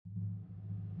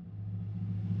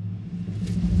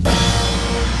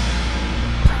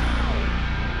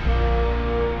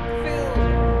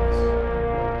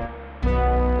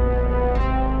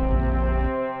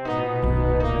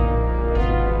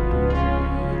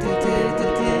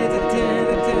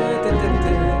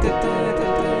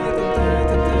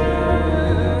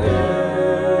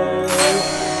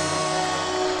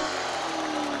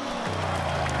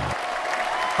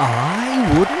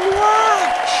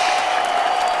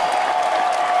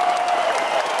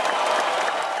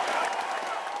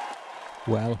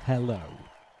Well, hello.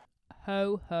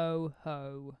 Ho, ho,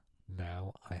 ho.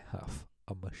 Now I have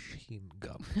a machine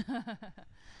gun.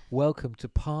 Welcome to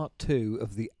part 2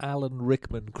 of the Alan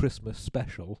Rickman Christmas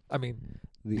special. I mean,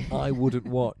 the I Wouldn't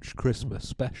Watch Christmas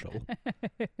special.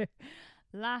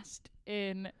 Last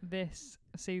in this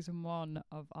season 1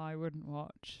 of I Wouldn't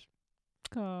Watch.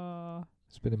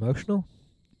 It's been emotional.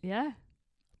 Yeah.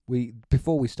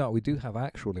 Before we start, we do have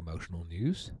actual emotional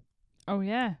news. Oh,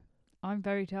 yeah. I'm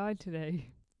very tired today.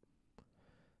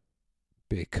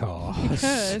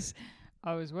 Because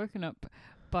I was woken up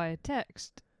by a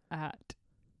text at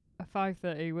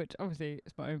 5:30, which obviously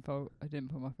it's my own fault. I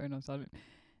didn't put my phone on silent,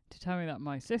 to tell me that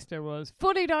my sister was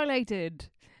fully dilated.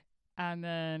 And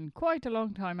then quite a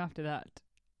long time after that,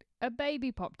 a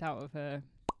baby popped out of her.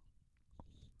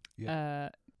 Yeah.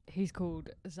 He's called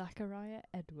Zachariah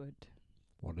Edward.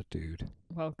 What a dude.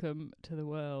 Welcome to the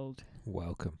world.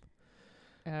 Welcome.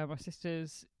 My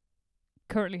sister's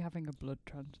currently having a blood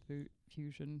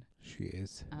transfusion. She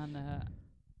is. And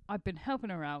I've been helping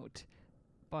her out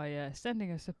by sending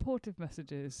her supportive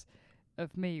messages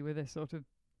of me with a sort of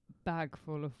bag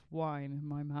full of wine in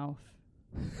my mouth.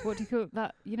 What do you call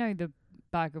that? You know, the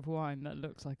bag of wine that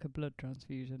looks like a blood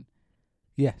transfusion?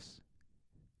 Yes.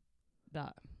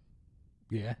 That.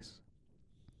 Yes.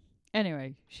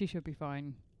 Anyway, she should be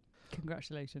fine.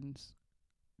 Congratulations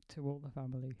to all the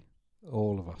family.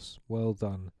 All of us. Well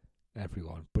done,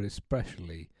 everyone. But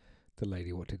especially the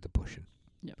lady what did the pushing.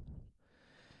 Yep.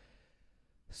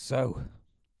 So,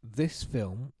 this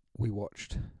film we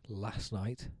watched last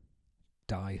night,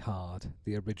 Die Hard,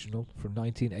 the original from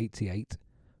 1988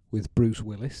 with Bruce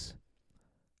Willis.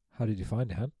 How did you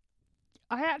find it, Han?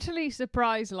 I actually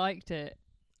surprise liked it.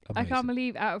 Amazing. I can't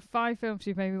believe out of 5 films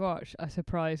you've made me watch, I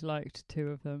surprise liked 2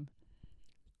 of them.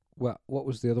 Well, what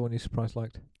was the other one you surprised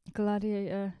liked?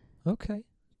 Gladiator. Okay.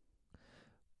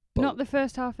 Not the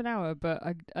first half an hour, but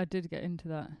I did get into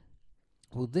that.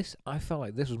 Well, I felt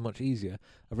like this was much easier.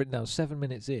 I've written down 7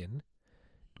 minutes in.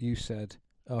 You said,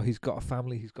 oh, he's got a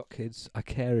family, he's got kids. I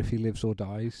care if he lives or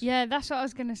dies. Yeah, that's what I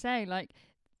was going to say. Like,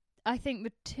 I think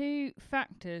the 2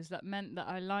 factors that meant that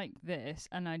I liked this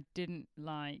and I didn't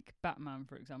like Batman,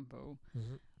 for example,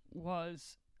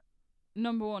 was,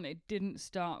 number one, it didn't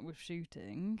start with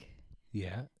shooting.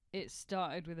 Yeah. It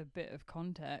started with a bit of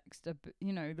context. There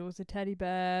was a teddy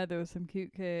bear, there was some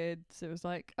cute kids. It was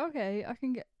like, okay, I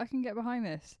can get behind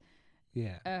this.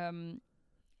 Yeah.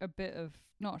 A bit of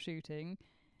not shooting.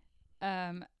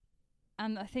 And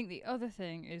I think the other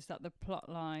thing is that the plot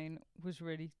line was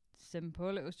really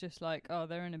simple. It was just like, oh,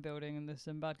 they're in a building and there's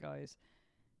some bad guys.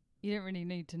 You didn't really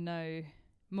need to know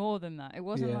more than that. It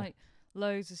wasn't like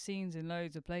loads of scenes in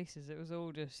loads of places. It was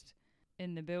all just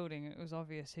in the building. It was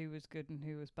obvious who was good and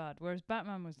who was bad. Whereas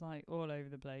Batman was like all over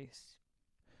the place.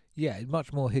 Yeah,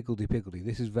 much more higgledy-piggledy.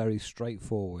 This is very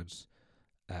straightforward,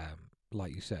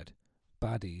 like you said.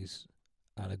 Baddies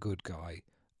and a good guy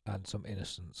and some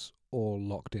innocents all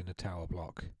locked in a tower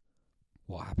block.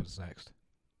 What happens next?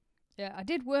 Yeah, I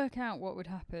did work out what would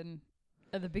happen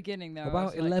at the beginning, though.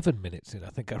 About 11 minutes in, I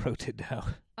think I wrote it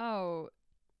down. Oh,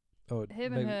 him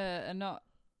maybe. And her are not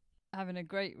having a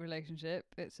great relationship.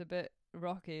 It's a bit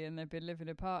rocky and they've been living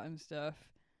apart and stuff.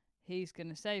 He's going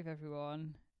to save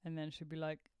everyone and then she'll be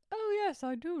like, oh, yes,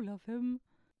 I do love him.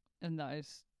 And that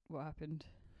is what happened.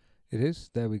 It is.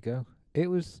 There we go. It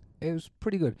was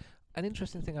pretty good. An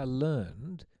interesting thing I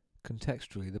learned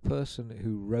contextually, the person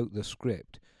who wrote the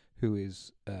script, who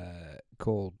is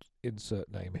called insert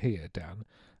name here, Dan,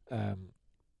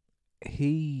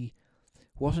 he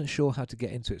wasn't sure how to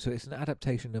get into it. So it's an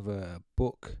adaptation of a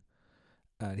book,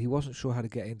 and he wasn't sure how to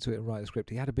get into it and write the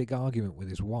script. He had a big argument with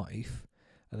his wife,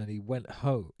 and then he went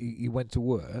home. He went to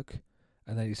work,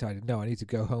 and then he decided, no, I need to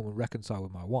go home and reconcile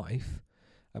with my wife,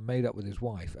 and made up with his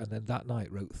wife, and then that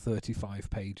night wrote 35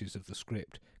 pages of the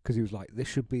script, because he was like, this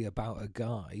should be about a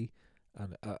guy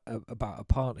and about a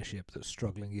partnership that's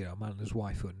struggling, a man and his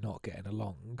wife who are not getting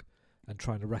along and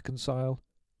trying to reconcile,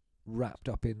 wrapped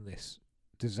up in this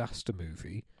disaster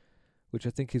movie, which I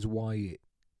think is why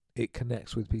it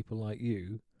connects with people like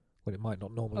you when it might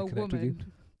not normally connect with you.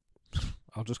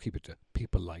 I'll just keep it to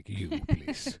people like you,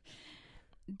 please.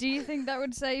 Do you think that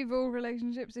would save all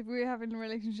relationships? If we were having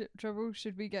relationship trouble,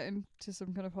 should we get into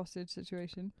some kind of hostage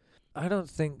situation? I don't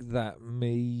think that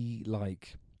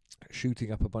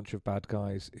shooting up a bunch of bad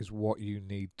guys is what you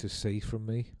need to see from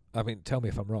me. I mean, tell me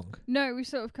if I'm wrong. No, we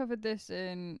sort of covered this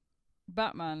in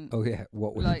Batman. Oh yeah,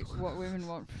 what women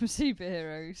want from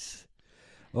superheroes.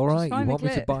 All right, you want me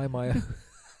to buy my own?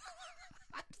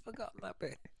 I'd forgotten that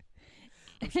bit.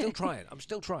 I'm still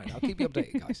trying. I'll keep you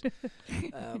updated, guys.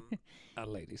 And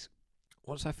ladies.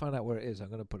 Once I find out where it is, I'm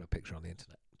going to put a picture on the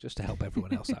internet just to help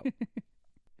everyone else out.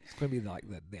 It's going to be like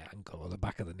the ankle or the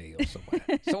back of the knee or somewhere.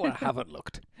 Somewhere I haven't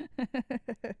looked.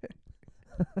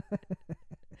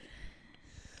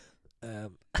 I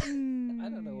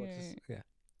don't know what to say. Yeah.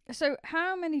 So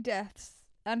how many deaths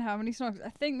and how many snogs? I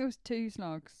think there was 2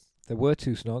 snogs. There were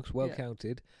 2 snogs, well Yeah.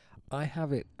 counted. I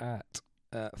have it at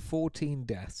 14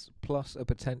 deaths plus a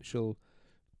potential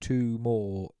 2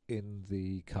 more in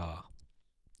the car.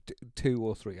 2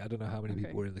 or 3. I don't know how many Okay.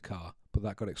 people were in the car, but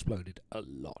that got exploded a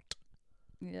lot.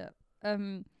 Yeah.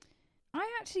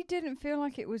 I actually didn't feel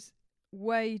like it was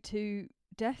way too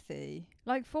deathy.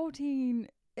 Like 14,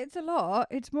 it's a lot.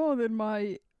 It's more than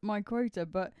my quota,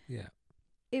 but Yeah.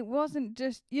 it wasn't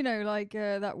just, like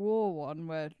that war one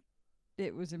where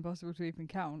it was impossible to even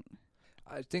count.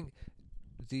 I think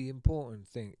the important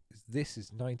thing is this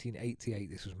is 1988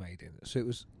 this was made in. So it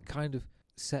was kind of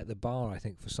set the bar, I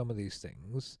think, for some of these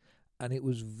things. And it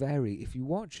was very, if you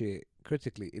watch it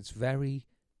critically, it's very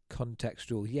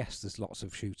contextual. Yes, there's lots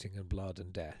of shooting and blood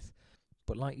and death.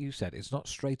 But like you said, it's not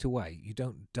straight away. You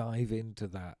don't dive into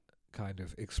that kind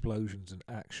of explosions and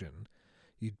action.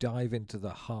 You dive into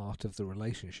the heart of the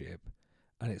relationship.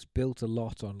 And it's built a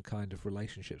lot on kind of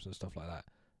relationships and stuff like that.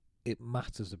 It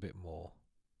matters a bit more.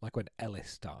 Like when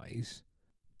Ellis dies,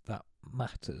 that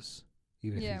matters.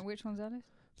 Even if Yeah, he's which one's Alice?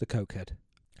 the cokehead.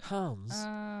 Hans,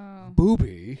 Oh.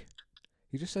 booby.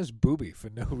 He just says booby for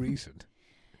no reason.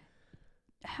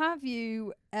 Have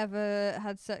you ever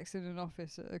had sex in an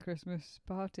office at a Christmas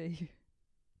party?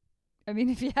 I mean,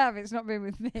 if you have, it's not been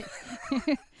with me.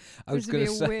 I was This would going be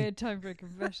to a say. weird time for a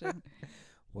confession.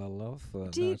 Well, love.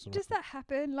 Does that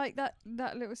happen? Like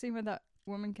that little scene where that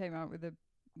woman came out with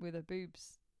her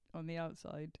boobs on the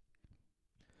outside.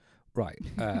 Right.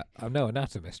 I'm no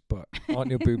anatomist, but aren't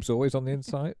your boobs always on the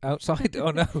inside? Outside?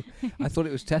 Oh, no. I thought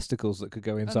it was testicles that could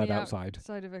go inside, outside.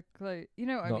 Outside of a clothes. You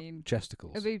know what Not I mean?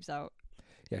 chesticles. Her boobs out.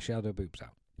 Yeah, she had her boobs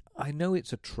out. I know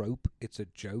it's a trope. It's a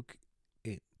joke.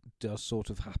 It does sort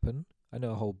of happen. I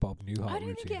know a whole Bob Newhart I don't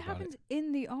routine think it about happens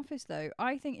in the office though.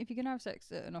 I think if you're gonna have sex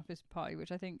at an office party,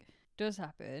 which I think does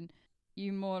happen,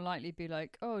 you more likely be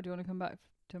like, "Oh, do you want to come back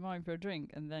to mine for a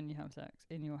drink?" And then you have sex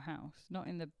in your house, not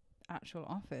in the actual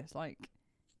office. Like,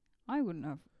 I wouldn't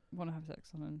want to have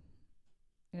sex in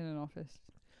an office.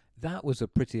 That was a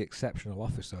pretty exceptional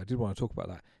office, though. I did want to talk about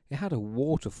that. It had a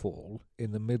waterfall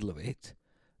in the middle of it,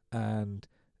 and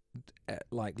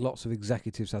like lots of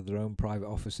executives had their own private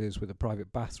offices with a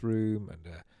private bathroom and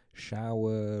a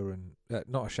shower and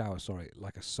not a shower, sorry,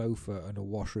 like a sofa and a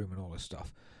washroom and all this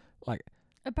stuff. Like,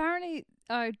 apparently,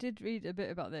 I did read a bit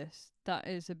about this. That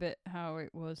is a bit how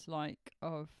it was like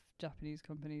of Japanese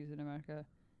companies in America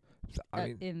I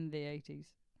mean, in the 80s.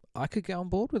 I could get on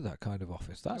board with that kind of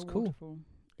office. That's A cool. waterfall.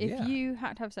 If Yeah. you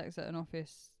had to have sex at an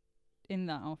office, in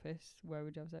that office, where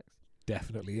would you have sex?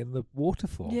 Definitely in the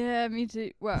waterfall. Yeah, me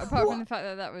too. Well, apart from the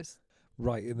fact that was,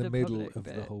 Right in the The middle public of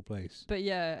the bit. whole place. but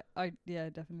yeah,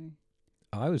 definitely.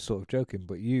 I was sort of joking,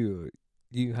 but you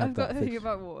had I've got that to think fixed.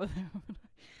 about water.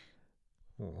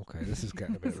 Oh, okay, this is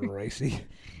getting a bit racy.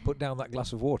 Put down that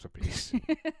glass of water, please.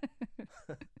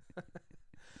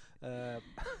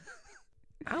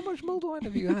 How much mulled wine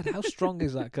have you had? How strong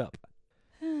is that cup?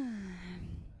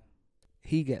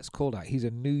 He gets called out. He's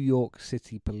a New York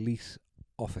City police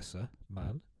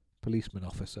policeman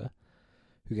officer,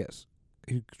 who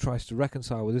tries to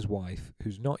reconcile with his wife,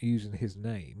 who's not using his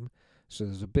name. So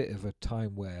there's a bit of a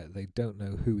time where they don't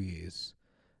know who he is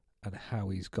and how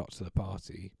he's got to the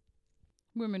party.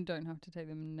 Women don't have to take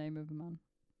the name of a man.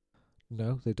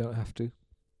 No, they don't have to.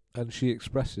 And she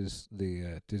expresses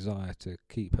the desire to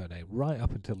keep her name right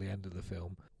up until the end of the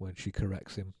film when she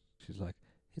corrects him. She's like,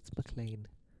 "It's McLean."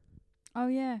 Oh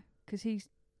yeah, 'cause he's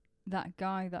that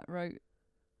guy that wrote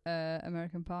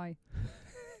American Pie.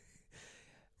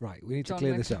 Right, we need John to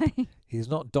clear this up. McClane. He's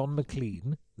not Don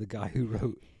McLean, the guy who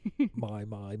wrote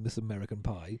My Miss American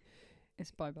Pie.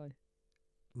 It's bye.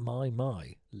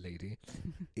 My lady.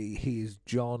 He is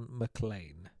John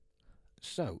McClane.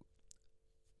 So,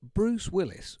 Bruce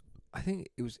Willis, I think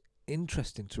it was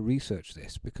interesting to research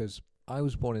this because I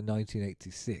was born in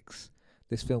 1986.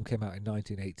 This film came out in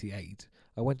 1988.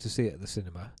 I went to see it at the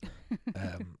cinema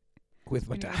with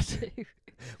my dad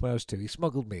when I was 2. He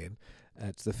smuggled me in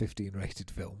to the 15-rated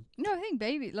film. No, I think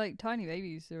tiny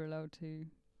babies are allowed to.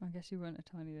 I guess you weren't a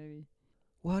tiny baby.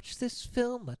 Watch this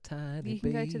film, a tiny You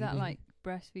can baby. go to that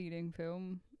breastfeeding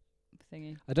film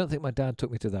thingy. I don't think my dad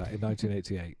took me to that in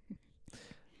 1988.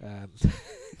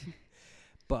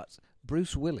 But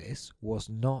Bruce Willis was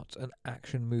not an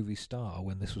action movie star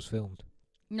when this was filmed.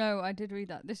 No, I did read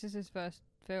that. This is his first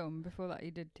film. Before that,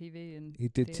 he did TV and He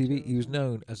did theatre TV. He was also.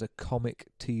 known as a comic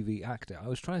TV actor. I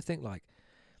was trying to think, like,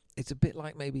 it's a bit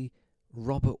like maybe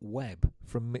Robert Webb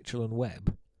from Mitchell and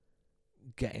Webb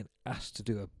getting asked to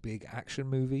do a big action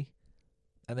movie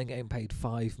and then getting paid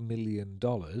 $5 million.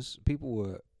 People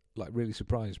were like really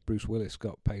surprised Bruce Willis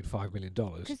got paid $5 million.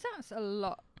 Because that's a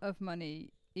lot of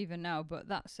money even now, but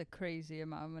that's a crazy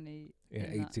amount of money in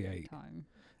in that 88. time.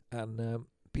 And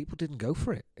people didn't go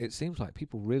for it. It seems like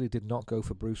people really did not go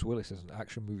for Bruce Willis as an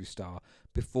action movie star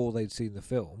before they'd seen the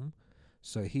film.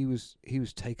 So he was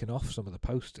taken off some of the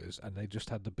posters, and they just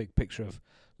had the big picture of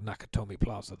Nakatomi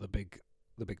Plaza, the big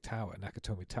tower,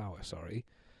 Nakatomi Tower, sorry,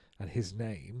 and his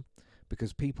name,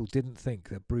 because people didn't think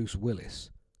that Bruce Willis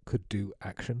could do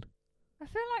action. I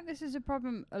feel like this is a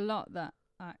problem a lot, that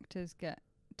actors get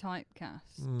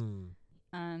typecast,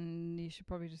 and you should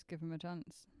probably just give them a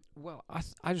chance. Well,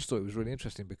 I just thought it was really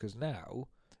interesting because now,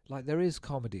 like, there is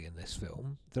comedy in this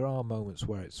film. There are moments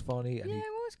where it's funny, and Yeah,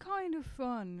 it was kind of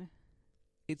fun.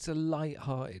 it's a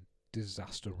light-hearted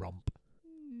disaster romp.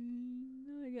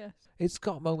 I guess. It's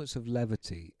got moments of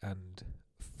levity and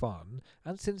fun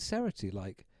and sincerity,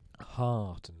 like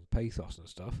heart and pathos and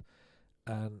stuff.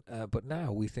 And but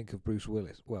now we think of Bruce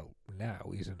Willis. Well,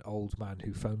 now he's an old man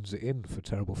who phones it in for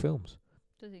terrible films.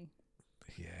 Does he?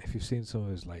 Yeah, if you've seen some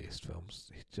of his latest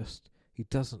films, he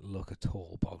doesn't look at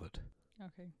all bothered.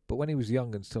 Okay. But when he was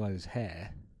young and still had his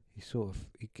hair, he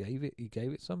gave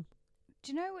it some.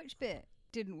 Do you know which bit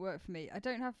didn't work for me? I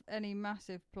don't have any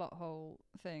massive plot hole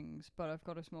things, but I've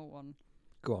got a small one.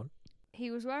 Go on.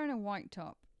 He was wearing a white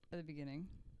top at the beginning.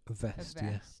 A vest, A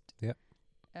vest.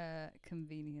 Yeah.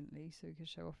 Conveniently, so he could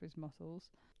show off his muscles.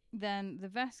 Then the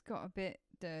vest got a bit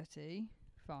dirty.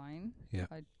 Fine. Yeah.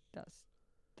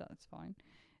 That's fine.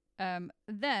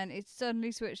 Then it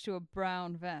suddenly switched to a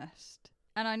brown vest.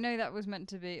 And I know that was meant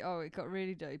to be, it got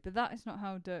really dirty, but that is not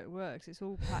how dirt works. It's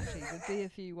all patchy. There'd be a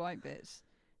few white bits.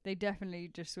 They definitely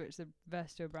just switched the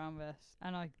vest to a brown vest,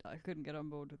 and I couldn't get on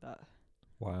board with that.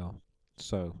 Wow.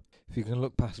 So, if you can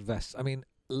look past vests, I mean,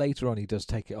 later on he does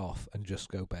take it off and just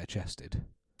go bare-chested.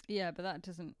 Yeah, but that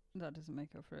doesn't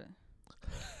make up for it.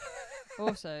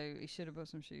 Also, he should have put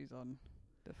some shoes on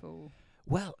before.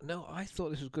 Well, no, I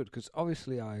thought this was good because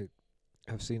obviously I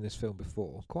have seen this film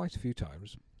before quite a few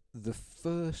times. The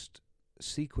first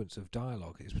sequence of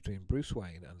dialogue is between Bruce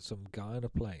Wayne and some guy on a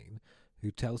plane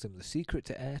who tells him the secret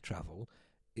to air travel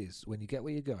is when you get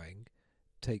where you're going,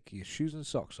 take your shoes and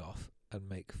socks off and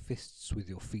make fists with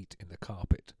your feet in the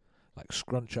carpet. Like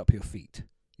scrunch up your feet.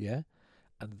 Yeah?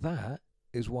 And that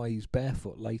is why he's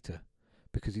barefoot later.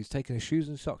 Because he's taken his shoes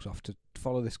and socks off to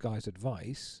follow this guy's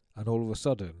advice, and all of a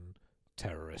sudden,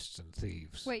 terrorists and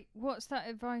thieves. Wait, what's that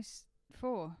advice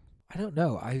for? I don't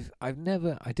know. I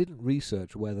didn't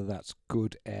research whether that's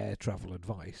good air travel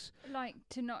advice. Like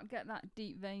to not get that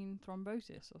deep vein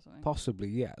thrombosis or something? Possibly,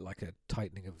 yeah, like a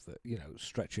tightening of the,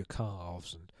 stretch your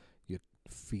calves and your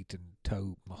feet and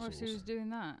toe muscles. Oh, so he was doing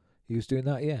that? He was doing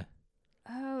that, yeah.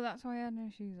 Oh, that's why he had no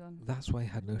shoes on. That's why he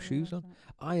had no shoes on.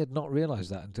 I had not realised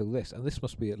that until this, and this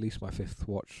must be at least my 5th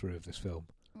watch through of this film.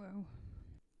 Well,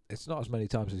 It's not as many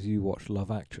times as you watched Love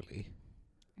Actually,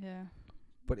 yeah.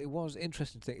 but it was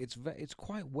interesting thing. It's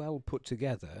quite well put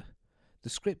together. The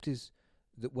script is,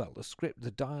 the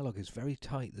dialogue is very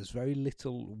tight. There's very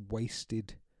little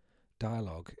wasted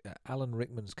dialogue. Alan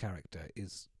Rickman's character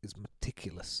is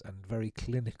meticulous and very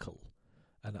clinical,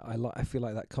 and I feel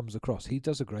like that comes across. He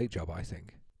does a great job, I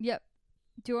think. Yep.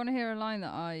 Do you want to hear a line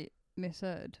that I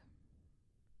misheard?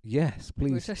 Yes,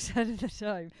 please. Which I said at the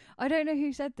time. I don't know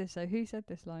who said this, though. Who said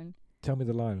this line? Tell me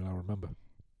the line and I'll remember.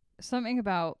 Something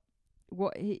about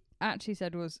what he actually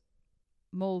said was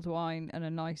mulled wine and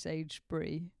a nice aged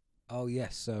brie. Oh,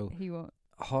 yes. So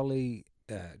Holly,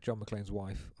 John McClane's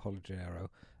wife, Holly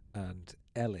Gennaro, and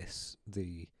Ellis,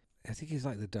 I think he's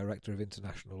like the director of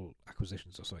international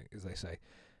acquisitions or something, as they say.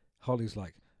 Holly's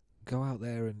like, go out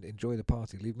there and enjoy the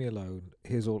party. Leave me alone.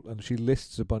 Here's all, and she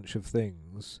lists a bunch of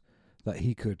things that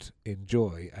he could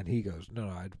enjoy, and he goes, no,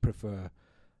 I'd prefer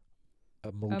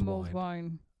a mulled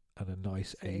wine and a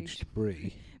nice aged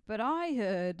brie. But I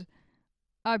heard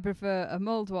I prefer a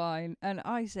mulled wine and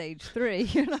Ice Age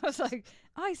 3. And I was like,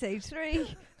 Ice Age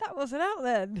 3? That wasn't out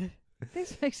then.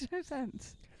 This makes no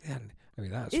sense. Yeah, I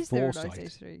mean, that's is foresight. Is there an Ice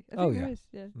Age 3? I think there is,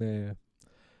 yeah. Yeah.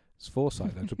 It's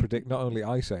foresight, though, to predict not only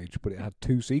Ice Age, but it had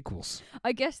 2 sequels.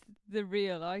 I guess the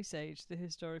real Ice Age, the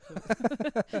historical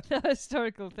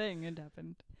thing had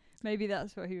happened. Maybe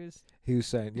that's what he was... He was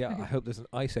saying, yeah, I hope there's an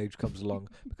Ice Age comes along,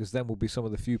 because then we'll be some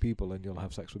of the few people and you'll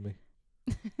have sex with me.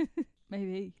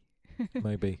 Maybe.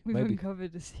 Maybe. We've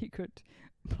uncovered a secret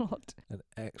plot. An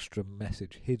extra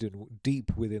message hidden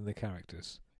deep within the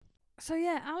characters. So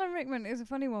yeah, Alan Rickman is a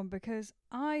funny one because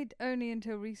I'd only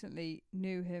until recently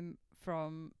knew him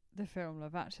from the film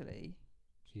Love Actually,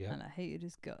 Yeah. and I hated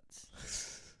his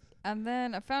guts. And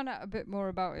then I found out a bit more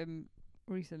about him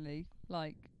recently,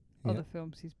 like other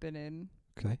films he's been in.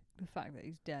 Okay. The fact that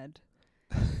he's dead.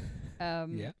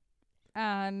 Yeah.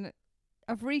 And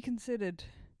I've reconsidered.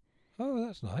 Oh,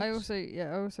 that's nice. I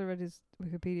also read his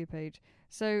Wikipedia page.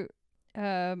 So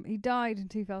he died in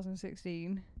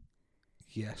 2016.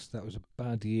 Yes, that was a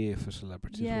bad year for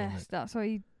celebrities, Yes,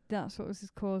 wasn't that's what was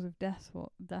his cause of death. What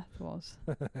death was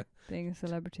it? being a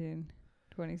celebrity in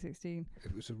 2016.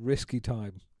 It was a risky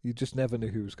time. You just never knew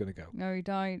who was going to go. No, he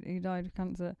died. He died of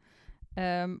cancer.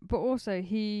 But also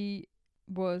he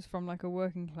was from like a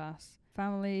working class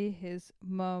family. His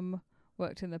mum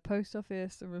worked in the post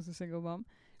office and was a single mum,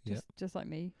 just like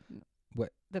me. Wait,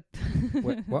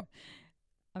 Wait, what?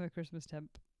 I'm a Christmas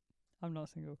temp. I'm not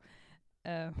single.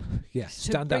 Yeah,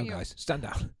 stand down, guys. Stand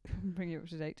down. Bring you up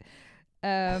to date.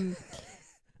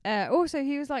 Also,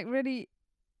 he was like really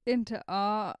into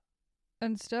art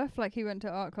and stuff. Like he went to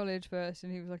art college first,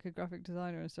 and he was like a graphic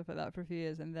designer and stuff like that for a few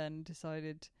years, and then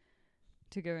decided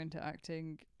to go into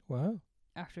acting. Wow,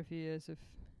 after a few years of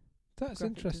that's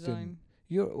graphic interesting. design.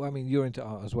 You're into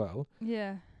art as well.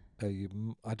 Yeah.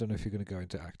 I don't know if you're going to go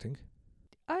into acting.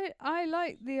 I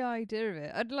like the idea of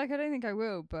it. I don't think I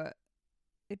will, but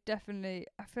it definitely.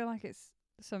 I feel like it's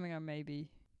something I maybe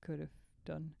could have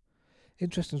done.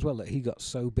 Interesting as well that he got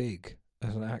so big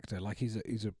as an actor. Like he's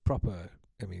a proper.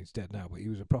 I mean, he's dead now, but he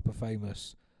was a proper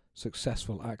famous,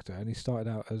 successful actor, and he started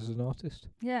out as an artist.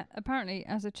 Yeah, apparently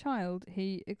as a child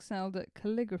he excelled at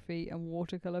calligraphy and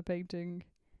watercolour painting,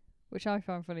 which I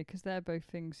found funny because they're both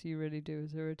things you really do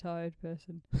as a retired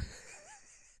person.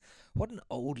 What an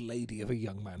old lady of a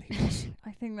young man he was.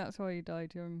 I think that's why he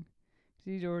died young, because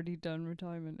he'd already done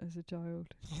retirement as a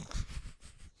child.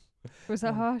 Was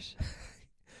that harsh?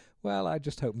 Well, I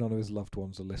just hope none of his loved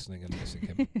ones are listening and missing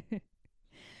him.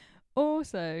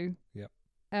 Also, yep.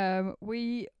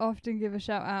 We often give a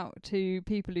shout out to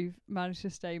people who've managed to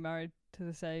stay married to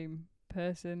the same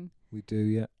person. We do,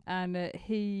 yeah. And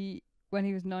when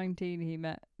he was 19, he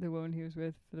met the woman he was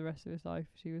with for the rest of his life.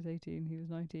 She was 18, he was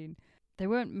 19. They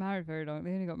weren't married very long.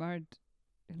 They only got married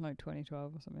in like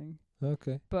 2012 or something.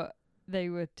 Okay. But they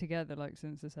were together like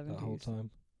since the 70s. That whole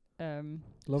time.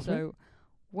 Lovely. So,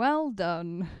 well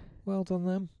done. Well done,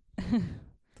 them.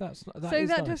 That so is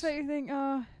that nice. just make you think,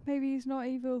 maybe he's not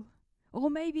evil. Or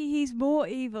maybe he's more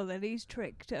evil and he's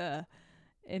tricked her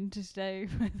into staying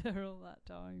with her all that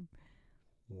time.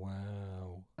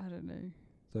 Wow. I don't know.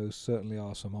 Those certainly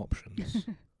are some options.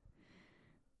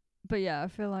 But yeah, I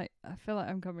feel like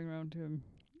I'm coming around to him.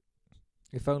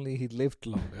 If only he'd lived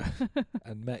longer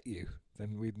and met you,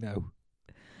 then we'd know.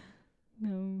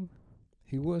 No.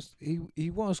 He was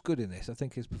good in this. I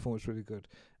think his performance was really good.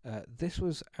 This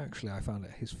was actually, I found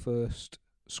out, his first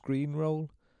screen role.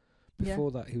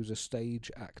 Before that, he was a stage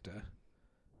actor,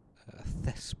 a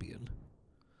thespian,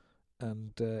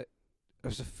 and it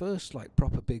was the first like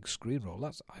proper big screen role.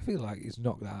 I feel like he's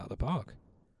knocked that out of the park.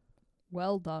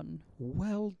 Well done.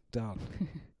 Well done.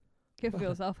 Give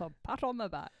yourself a pat on the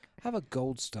back. Have a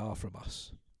gold star from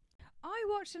us. I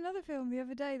watched another film the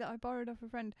other day that I borrowed off a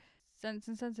friend, Sense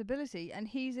and Sensibility, and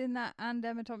he's in that and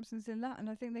Emma Thompson's in that, and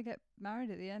I think they get married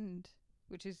at the end,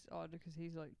 which is odd because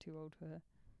he's like too old for her.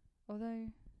 Although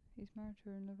he's married to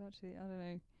her in Love Actually, I don't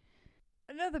know.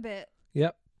 Another bit.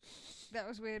 Yep. That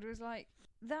was weird. Was like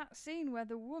that scene where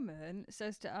the woman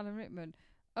says to Alan Rickman,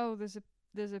 "Oh, there's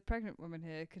a pregnant woman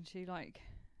here. Can she like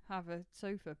have a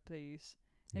sofa, please?"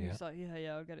 And he was like,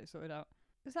 "Yeah, I'll get it sorted out."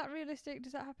 Is that realistic?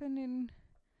 Does that happen in?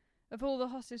 Of all the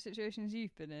hostage situations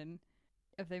you've been in,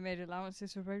 have they made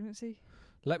allowances for pregnancy?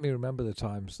 Let me remember the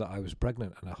times that I was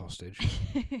pregnant and a hostage.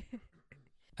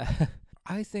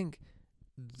 I think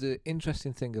the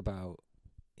interesting thing about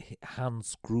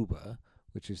Hans Gruber,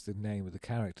 which is the name of the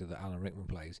character that Alan Rickman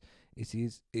plays,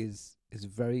 is a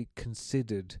very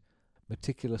considered,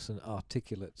 meticulous and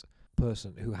articulate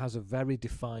person who has a very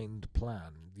defined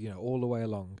plan. All the way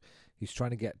along, he's trying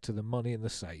to get to the money in the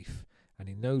safe, and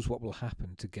he knows what will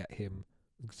happen to get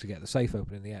the safe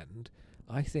open in the end.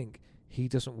 I think he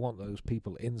doesn't want those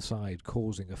people inside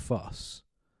causing a fuss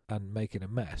and making a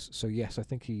mess. So yes, I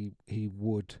think he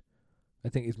would. I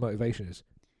think his motivation is,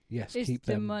 yes, keep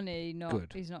them money. Not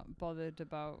good. He's not bothered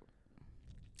about.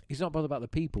 He's not bothered about the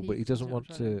people, but he doesn't want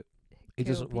to. He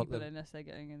doesn't want them unless they're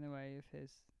getting in the way of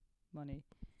his money.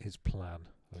 His plan,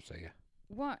 I would say, yeah.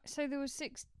 What? So there was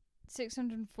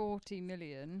 640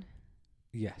 million.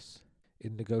 Yes,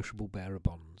 in negotiable bearer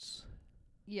bonds.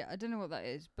 Yeah, I don't know what that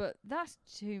is, but that's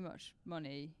too much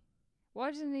money.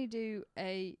 Why doesn't he do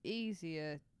a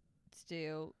easier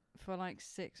deal for like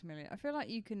 6 million? I feel like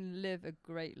you can live a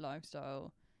great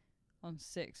lifestyle on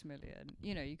 6 million.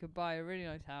 You know, you could buy a really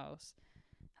nice house,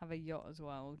 have a yacht as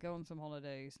well, go on some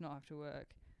holidays, not have to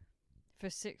work for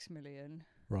 6 million.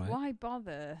 Right. Why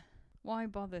bother? Why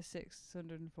bother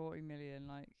 640 million?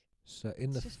 Like, So in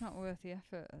it's the just not worth the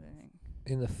effort, I think.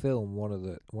 in the film, one of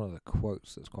the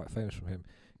quotes that's quite famous from him,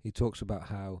 he talks about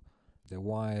how they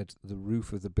wired the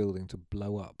roof of the building to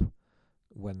blow up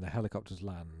when the helicopters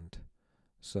land,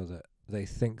 so that they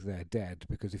think they're dead.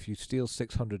 Because if you steal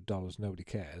 $600, nobody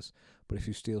cares, but if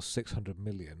you steal 600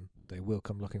 million, they will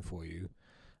come looking for you.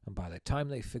 And by the time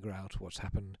they figure out what's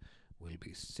happened, we'll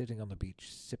be sitting on the beach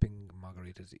sipping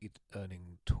margaritas,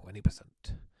 earning 20%.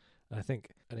 And I think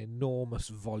an enormous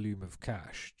volume of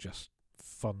cash just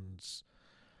funds.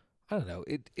 I don't know.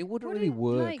 It wouldn't What do really you-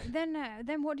 work. Like,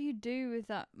 then what do you do with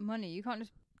that money? You can't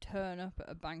just turn up at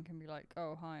a bank and be like,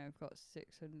 "Oh, hi, I've got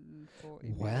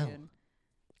 640 Well, million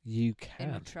You in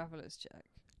a can. traveller's check."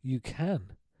 You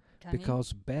can. Can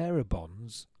Because bearer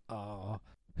bonds are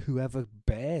whoever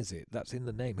bears it. That's in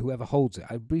the name. Whoever holds it.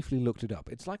 I briefly looked it up.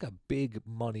 It's like a big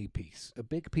money piece. A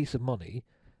big piece of money.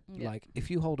 you? Like, if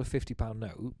you hold a £50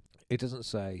 note, it doesn't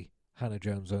say Hannah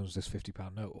Jones owns this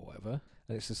 £50 note or whatever.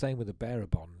 And it's the same with a bearer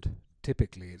bond.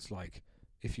 Typically, it's like,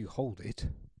 if you hold it,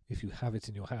 if you have it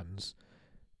in your hands,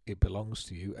 it belongs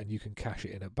to you and you can cash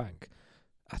it in a bank.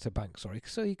 At a bank, sorry.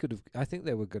 So he could have, I think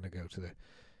they were going to go to the,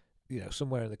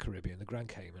 somewhere in the Caribbean, the Grand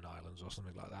Cayman Islands or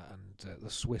something like that, and the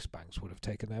Swiss banks would have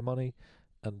taken their money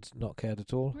and not cared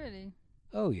at all. Really?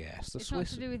 Oh, yes, the It's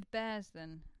Swiss. not to do with bears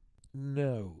then.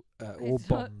 No, or It's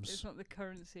bombs. not the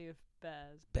currency of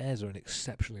bears. Bears are an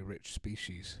exceptionally rich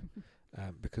species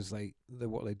because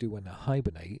what they do when they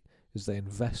hibernate is they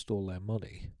invest all their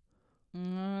money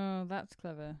Oh, that's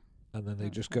clever. and then they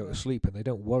That's just go to clever. sleep and they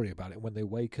don't worry about it. When they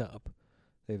wake up,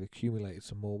 they've accumulated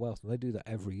some more wealth, and they do that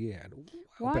every year. And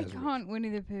Why bears are rich. can't Winnie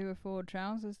the Pooh afford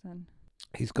trousers then?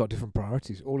 He's got different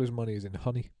priorities. All his money is in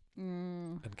honey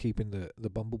Mm. and keeping the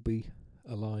bumblebee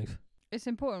alive. It's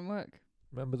important work.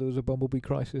 Remember there was a bumblebee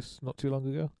crisis not too long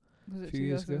ago? Was it Few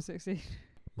years ago. 2016?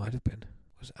 Might have been.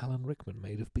 Was Alan Rickman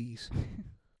made of bees?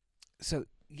 So,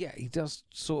 yeah, he does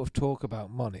sort of talk about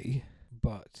money,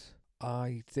 but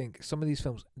I think some of these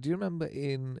films... Do you remember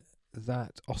in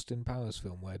that Austin Powers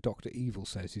film where Dr. Evil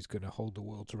says he's going to hold the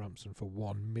world to ransom for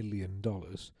 $1 million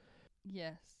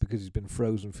Yes. because he's been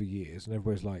frozen for years, and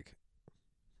everybody's like,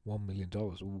 $1 million,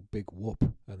 ooh, big whoop.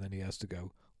 And then he has to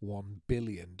go, $1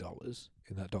 billion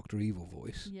in that Dr. Evil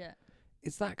voice. Yeah.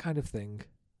 It's that kind of thing,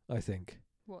 I think.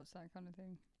 What's that kind of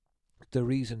thing? The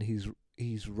reason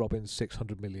he's robbing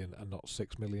 600 million and not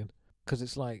 6 million, because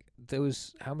it's like there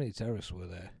was, how many terrorists were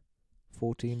there?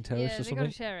 14 terrorists Yeah, or they got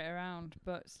something. to share it around,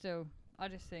 but still, I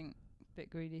just think a bit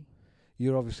greedy.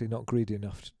 You're obviously not greedy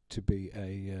enough to be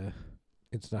a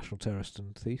international terrorist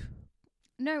and thief.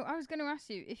 No, I was going to ask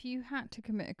you, if you had to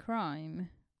commit a crime,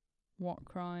 what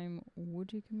crime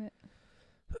would you commit?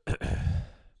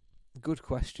 Good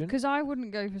question. Because I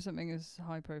wouldn't go for something as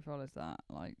high profile as that.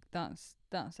 Like, that's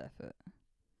effort.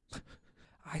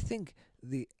 I think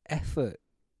the effort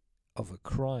of a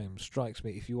crime strikes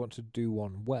me, if you want to do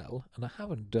one well, and I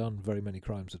haven't done very many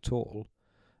crimes at all,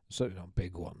 certainly not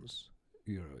big ones,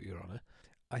 Your Honour,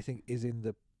 I think is in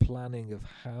the planning of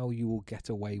how you will get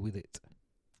away with it.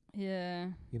 Yeah.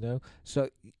 So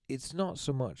it's not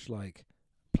so much like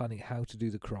planning how to do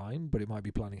the crime, but it might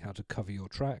be planning how to cover your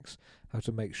tracks, how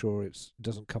to make sure it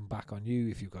doesn't come back on you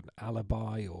if you've got an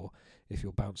alibi, or if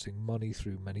you're bouncing money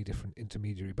through many different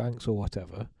intermediary banks or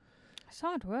whatever. It's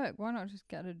hard work. Why not just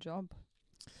get a job?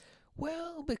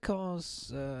 Well,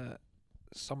 because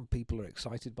some people are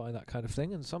excited by that kind of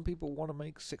thing, and some people want to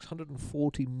make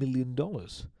 $640 million.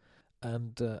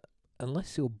 And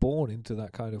unless you're born into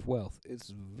that kind of wealth, it's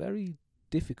very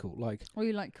difficult. Or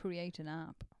you create an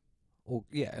app.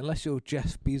 Unless you're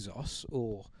Jeff Bezos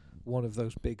or one of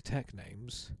those big tech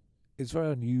names, it's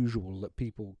very unusual that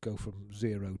people go from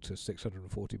 0 to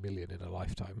 640 million in a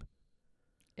lifetime.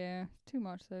 Yeah, too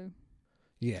much though.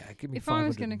 Yeah, give me If I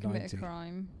was 590. going to commit a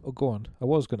crime, Oh, go on. I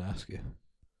was going to ask you.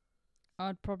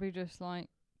 I'd probably just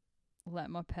let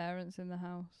my parents in the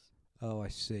house. Oh, I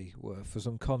see. Well, for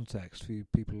some context for you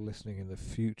people listening in the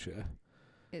future,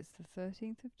 It's the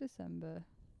 13th of December.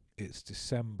 it's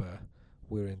December.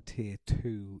 We're in tier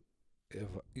 2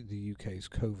 of the UK's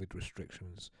COVID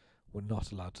restrictions. We're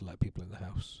not allowed to let people in the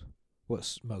house. Well,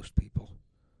 most people.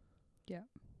 Yeah.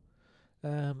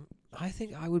 I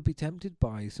think I would be tempted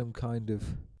by some kind of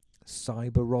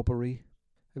cyber robbery.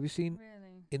 Have you seen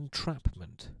Really?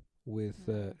 Entrapment? with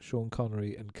Mm. Sean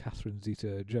Connery and Catherine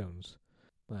Zeta-Jones,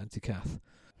 Auntie Kath.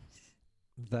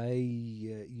 They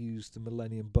used the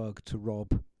Millennium Bug to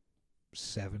rob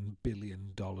 $7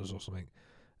 billion or something.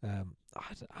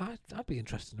 I'd be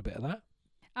interested in a bit of that.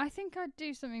 I think I'd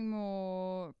do something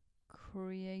more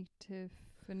creative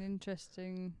and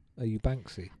interesting. Are you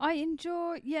Banksy? I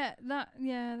enjoy,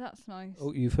 that's nice.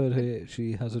 Oh, you've heard her.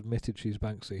 She has admitted she's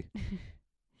Banksy.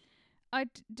 I'd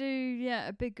do,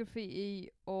 a big graffiti,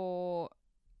 or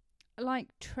like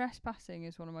trespassing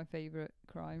is one of my favourite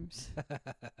crimes.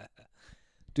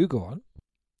 Do go on.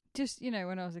 Just,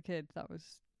 when I was a kid, that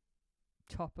was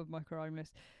top of my crime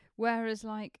list. Whereas,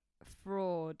 like,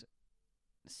 fraud,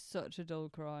 such a dull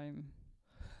crime.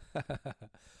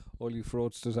 All you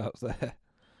fraudsters out there,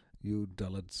 you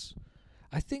dullards.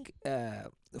 I think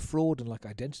fraud and like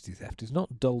identity theft is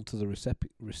not dull to the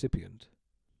recipient.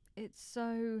 It's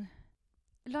so,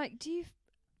 like,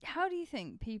 how do you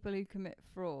think people who commit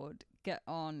fraud get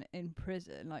on in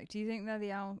prison? Like, do you think they're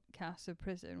the outcasts of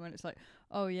prison when it's like,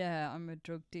 oh yeah, I'm a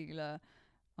drug dealer,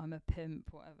 I'm a pimp,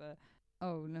 whatever.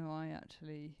 Oh no,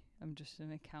 I'm just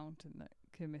an accountant that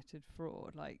committed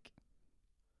fraud. Like,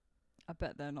 I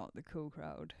bet they're not the cool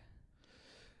crowd.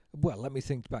 Well, let me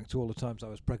think back to all the times I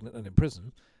was pregnant and in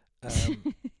prison. I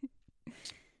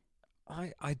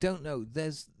don't know.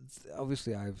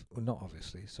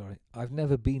 I've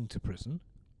never been to prison.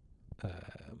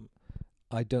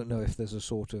 I don't know if there's a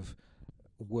sort of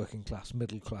working class,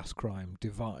 middle class crime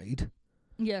divide.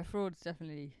 Yeah, fraud's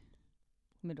definitely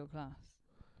middle class.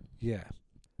 Yeah.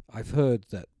 I've heard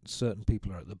that certain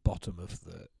people are at the bottom of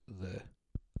the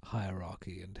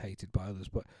hierarchy and hated by others,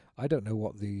 but I don't know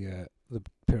what the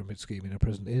pyramid scheme in a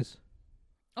prison is.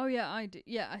 Oh yeah, I do.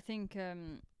 Yeah, I think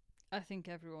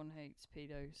everyone hates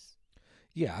pedos.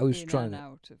 Yeah, I was trying in and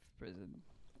out of prison.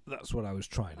 That's what I was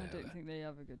trying to. I don't think they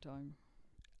have a good time.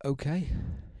 Okay.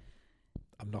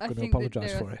 I'm not going to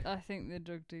apologise for it. I think the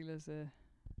drug dealers are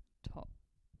top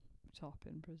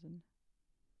in prison.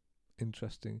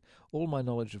 Interesting. All my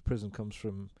knowledge of prison comes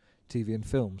from TV and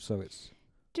film, so it's...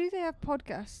 Do they have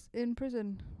podcasts in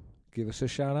prison? Give us a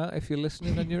shout out if you're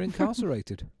listening and you're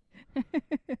incarcerated. It's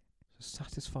a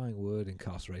satisfying word,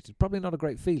 incarcerated. Probably not a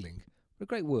great feeling, but a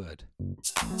great word.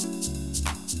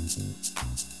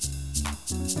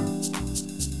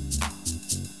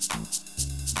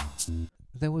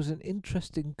 There was an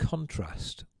interesting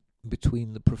contrast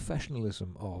between the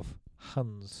professionalism of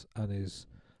Hans and his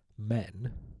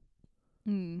men.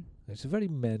 It's a very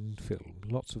men film,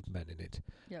 lots of men in it.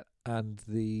 Yep. And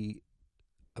the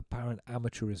apparent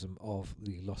amateurism of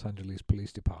the Los Angeles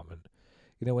Police Department.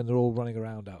 You know, when they're all running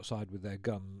around outside with their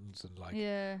guns and like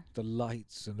the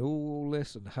lights and all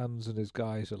this, and Hans and his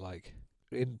guys are like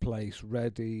in place,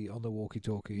 ready on the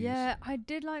walkie-talkies. Yeah, I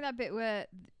did like that bit where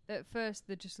at first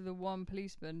the one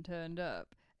policeman turned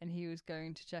up and he was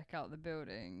going to check out the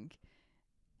building.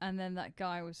 And then that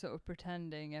guy was sort of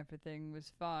pretending everything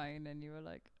was fine, and you were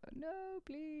like, oh, no,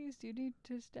 please, you need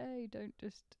to stay.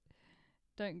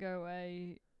 Don't go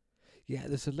away. Yeah,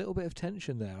 there's a little bit of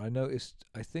tension there. I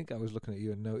think I was looking at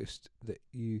you and noticed that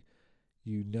you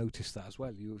noticed that as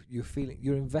well.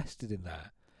 You're invested in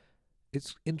that.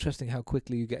 It's interesting how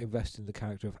quickly you get invested in the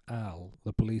character of Al,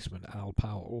 the policeman, Al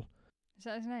Powell. Is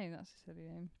that his name? That's a silly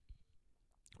name.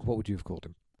 What would you have called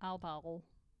him? Al Powell.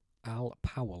 Al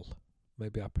Powell.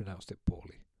 Maybe I pronounced it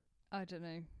poorly. I don't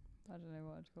know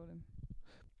what I'd call him.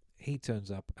 He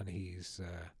turns up and he's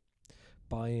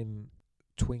buying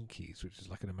Twinkies, which is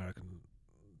like an American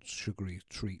sugary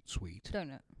treat sweet.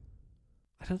 Donut.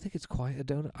 I don't think it's quite a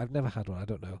donut. I've never had one. I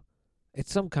don't know.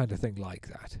 It's some kind of thing like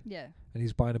that. Yeah. And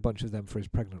he's buying a bunch of them for his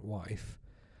pregnant wife.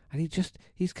 And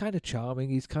he's kind of charming.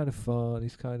 He's kind of fun.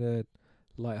 He's kind of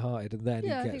light-hearted. And then he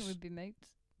gets... I think we'd be mates.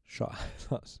 Shot.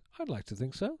 I'd like to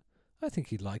think so. I think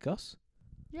he'd like us.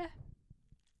 Yeah.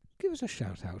 Give us a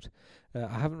shout out.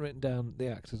 I haven't written down the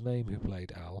actor's name who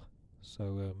played Al.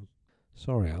 So,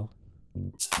 sorry, Al.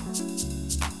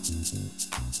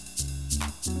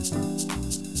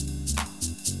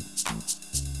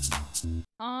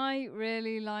 I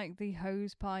really like the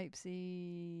hose pipe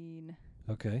scene.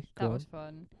 Okay, that was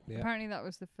fun. Yeah. Apparently that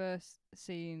was the first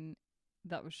scene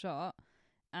that was shot,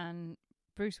 and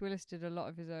Bruce Willis did a lot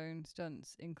of his own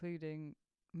stunts, including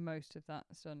most of that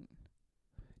stunt.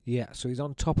 Yeah, so he's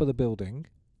on top of the building.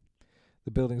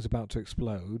 The building's about to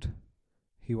explode.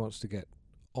 He wants to get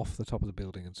off the top of the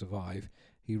building and survive.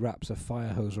 He wraps a fire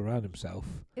hose around himself.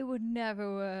 It would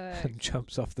never work. And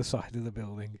jumps off the side of the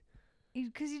building.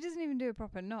 Because he doesn't even do a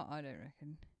proper knot, I don't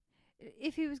reckon.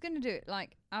 If he was going to do it,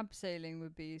 like, abseiling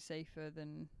would be safer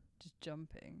than just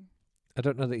jumping. I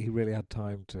don't know that he really had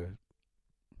time to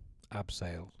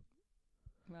abseil.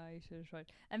 Well, you should have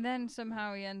tried. And then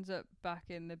somehow he ends up back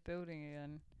in the building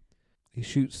again. He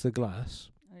shoots the glass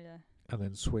Oh, yeah. and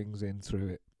then swings in through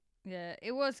it. Yeah,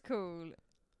 it was cool.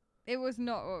 It was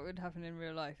not what would happen in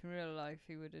real life. In real life,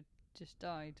 he would have just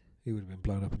died. He would have been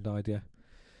blown up and died, yeah.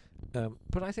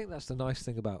 But I think that's the nice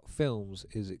thing about films,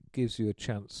 is it gives you a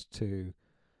chance to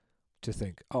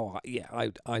think, oh, yeah,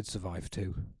 I'd survive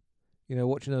too. You know,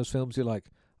 watching those films, you're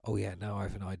like, oh yeah, now I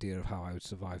have an idea of how I would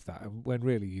survive that. And when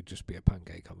really you'd just be a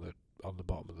pancake on the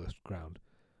bottom of the ground.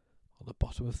 On the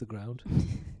bottom of the ground?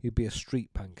 You'd be a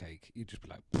street pancake. You'd just be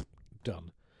like,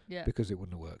 done. Yeah. Because it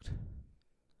wouldn't have worked.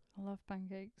 I love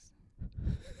pancakes.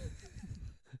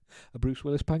 A Bruce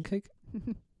Willis pancake?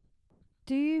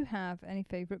 Do you have any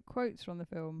favourite quotes from the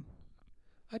film?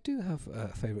 I do have a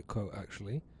favourite quote,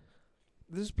 actually.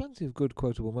 There's plenty of good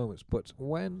quotable moments, but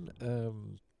when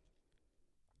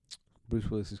Bruce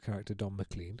Willis's character John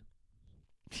McClane,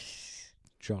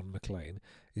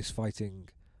 is fighting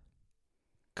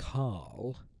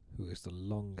Carl, who is the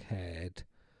long-haired,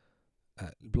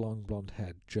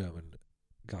 blonde-haired German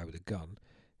guy with a gun,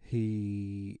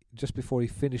 he, just before he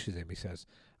finishes him, he says,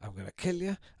 "I'm going to kill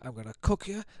you, I'm going to cook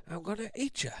you, I'm going to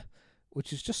eat you,"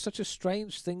 which is just such a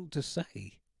strange thing to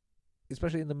say,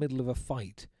 especially in the middle of a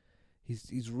fight.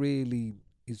 He's really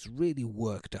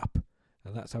worked up,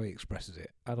 and that's how he expresses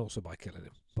it, and also by killing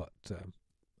him. But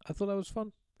I thought that was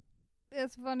fun.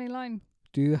 It's a funny line.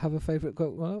 Do you have a favourite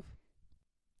quote, Marv?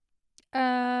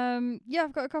 Yeah,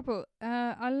 I've got a couple.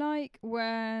 I like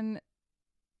when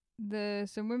there's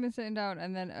some women sitting down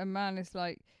and then a man is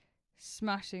like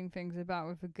smashing things about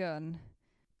with a gun,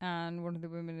 and one of the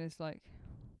women is like,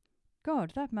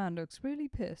 "God, that man looks really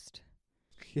pissed."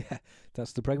 Yeah,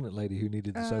 that's the pregnant lady who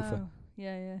needed the sofa.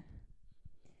 Yeah.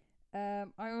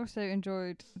 I also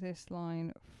enjoyed this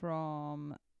line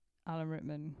from Alan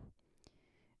Rickman.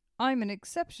 "I'm an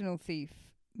exceptional thief,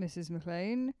 Mrs.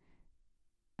 McClane,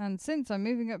 and since I'm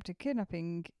moving up to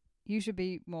kidnapping, you should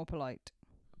be more polite."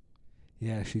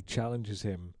 Yeah, she challenges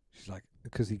him. She's like,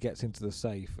 because he gets into the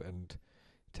safe and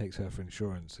takes her for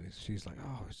insurance. She's like,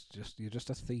 "Oh, you're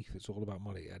just a thief. It's all about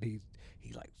money." And he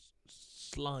like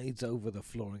slides over the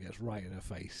floor and gets right in her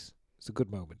face. It's a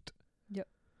good moment. Yep.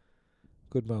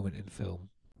 Good moment in film.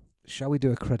 Shall we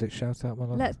do a credit shout out, my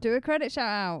love? Let's do a credit shout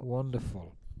out.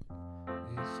 Wonderful.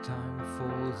 It's time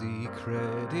for the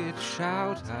credit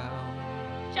shout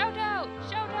out. Shout out!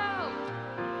 Shout out!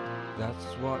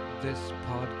 That's what this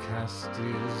podcast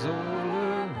is all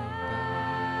about.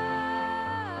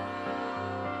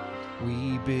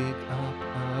 We big up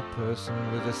a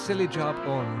person with a silly job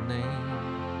or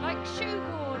name. Like shoe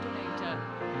coordinator.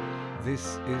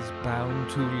 This is bound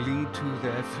to lead to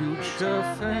their future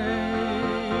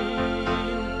fame.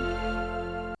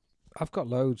 I've got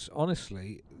loads.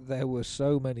 Honestly, there were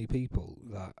so many people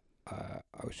that I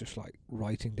was just like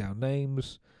writing down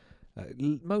names.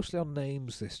 Mostly on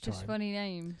names this time. Just funny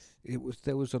names.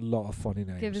 There was a lot of funny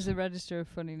names. Give us a register of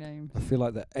funny names. I feel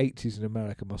like the 80s in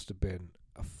America must have been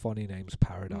a funny names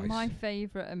paradise. My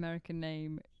favourite American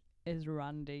name is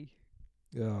Randy.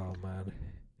 Oh, man.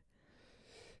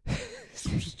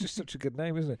 It's just such a good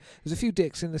name, isn't it? There's a few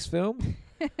dicks in this film.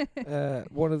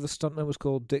 One of the stuntmen was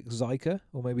called Dick Zicker,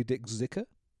 or maybe Dick Zicker.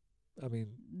 I mean...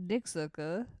 Dick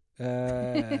Zucker.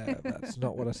 That's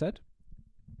not what I said.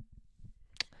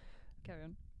 Carry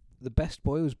on. The best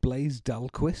boy was Blaze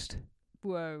Dahlquist.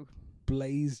 Whoa.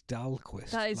 Blaze Dahlquist.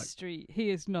 That is street.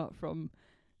 He is not from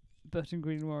Burton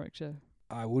Green, Warwickshire.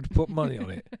 I would put money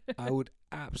on it. I would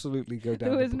absolutely go down.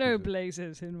 There was no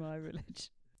blazers in my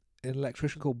village. An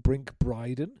electrician called Brink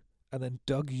Bryden, and then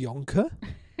Doug Yonker.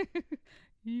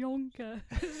 Yonker.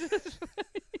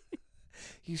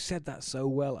 You said that so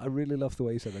well. I really love the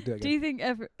way you said that. Do it again. Do you think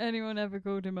anyone ever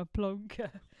called him a plonker?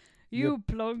 You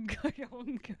plonker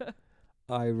Yonker.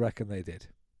 I reckon they did.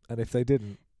 And if they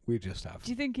didn't, we just have.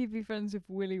 Do you think he'd be friends with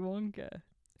Willy Wonka?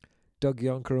 Doug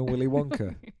Yonker and Willy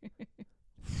Wonka.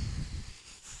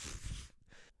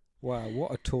 Wow,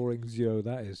 what a touring duo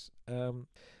that is.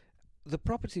 The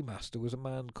property master was a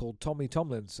man called Tommy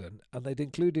Tomlinson, and they'd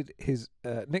included his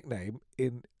nickname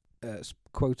in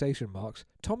quotation marks,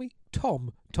 Tommy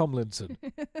Tom Tomlinson.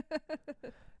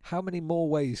 How many more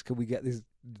ways can we get this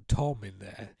Tom in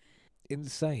there?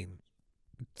 Insane.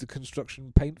 The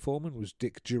construction paint foreman was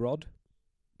Dick Girod.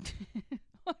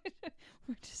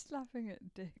 We're just laughing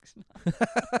at dicks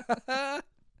now.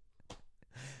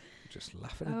 Just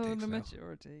laughing at Oh, dicks the now.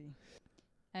 majority.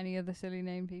 Any other silly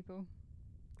name people?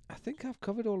 I think I've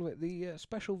covered all of it. The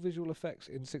special visual effects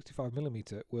in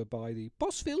 65mm were by the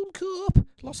Boss Film Corp,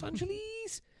 Los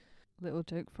Angeles. Little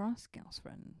joke for our Scouse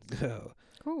friends. Oh.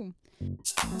 Cool.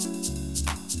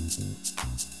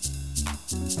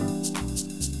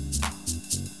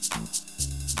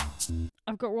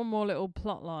 I've got one more little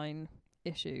plotline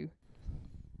issue.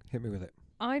 Hit me with it.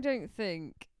 I don't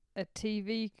think a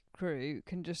TV crew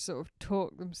can just sort of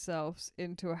talk themselves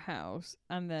into a house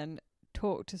and then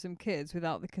talk to some kids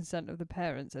without the consent of the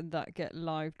parents and that get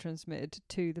live transmitted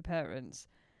to the parents.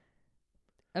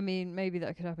 I mean, maybe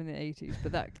that could happen in the 80s,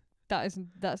 but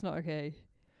that's not okay.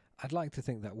 I'd like to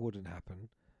think that wouldn't happen.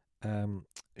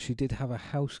 She did have a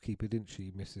housekeeper, didn't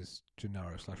she, Mrs.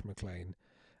 Gennaro/McLean?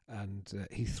 And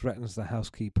he threatens the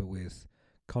housekeeper with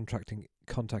contacting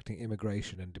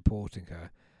immigration and deporting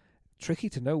her. Tricky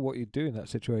to know what you'd do in that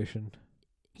situation.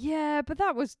 Yeah, but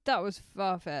that was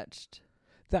far-fetched.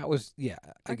 That was, yeah.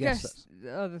 I guess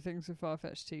other things are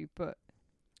far-fetched too, but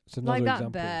it's another like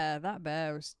example. That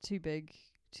bear was too big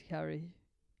to carry.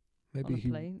 Maybe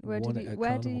on a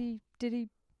plane. Did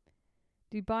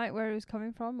he buy it where it was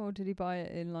coming from, or did he buy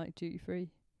it in like duty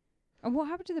free? And what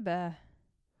happened to the bear?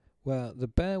 Well, the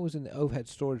bear was in the overhead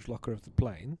storage locker of the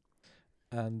plane,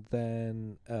 and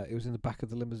then it was in the back of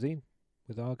the limousine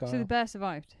with Argyle. So the bear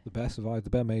survived? The bear survived. The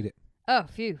bear made it. Oh,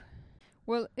 phew.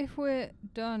 Well, if we're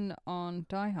done on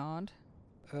Die Hard...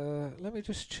 let me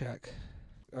just check.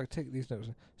 I take these notes.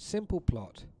 Simple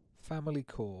plot, family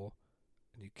core,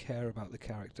 and you care about the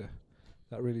character.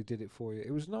 That really did it for you.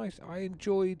 It was nice. I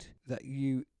enjoyed that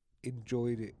you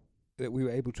enjoyed it, that we were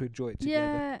able to enjoy it together.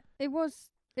 Yeah, it was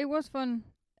fun.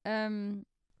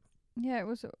 Yeah, it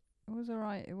was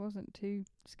alright. It wasn't too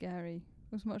scary.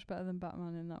 It was much better than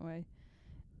Batman in that way.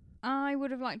 I would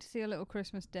have liked to see a little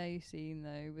Christmas Day scene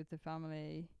though with the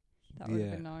family. That would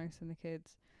have been nice, and the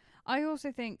kids. I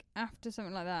also think after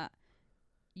something like that,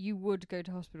 you would go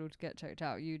to hospital to get checked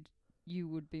out. You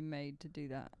would be made to do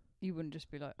that. You wouldn't just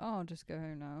be like, oh, I'll just go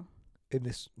home now. In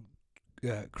this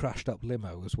crashed up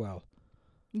limo as well.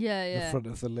 Yeah. The front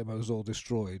of the limo's all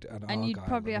destroyed, and you'd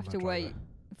probably have to wait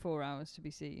 4 hours to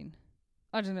be seen.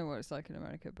 I don't know what it's like in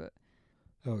America, but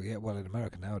oh yeah, well in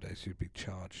America nowadays you'd be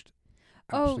charged.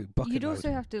 You'd also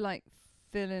have to like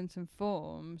fill in some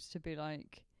forms to be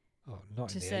like not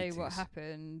to in the say 80s. what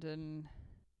happened, and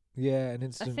an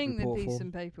incident I think report there'd be form.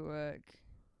 some paperwork.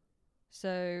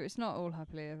 So it's not all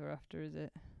happily ever after, is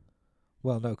it?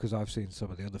 Well, no, because I've seen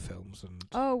some of the other films, and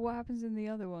what happens in the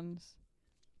other ones?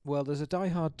 well, there's a Die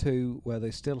Hard 2 where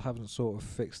they still haven't sort of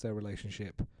fixed their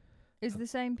relationship. Is the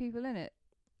same people in it?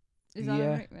 Is yeah.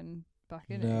 Alan Rickman back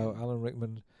in it? No, Alan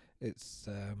Rickman. It's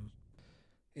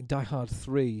in Die Hard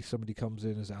 3, somebody comes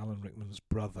in as Alan Rickman's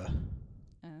brother.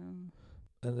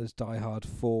 And there's Die Hard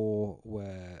 4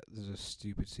 where there's a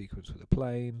stupid sequence with a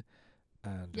plane.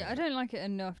 And I don't like it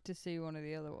enough to see one of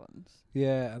the other ones.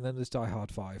 Yeah, and then there's Die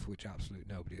Hard 5, which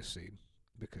absolutely nobody has seen,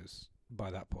 because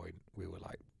by that point we were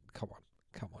like, come on.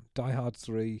 Die Hard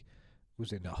 3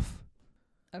 was enough.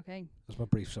 Okay. That's my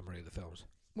brief summary of the films.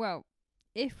 Well,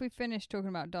 if we finish talking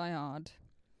about Die Hard...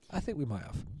 I think we might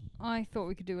have. I thought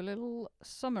we could do a little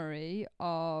summary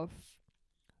of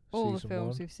all Season the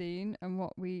films 1. we've seen and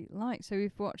what we like. So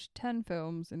we've watched 10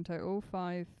 films in total,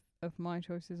 5 of my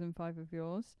choices and 5 of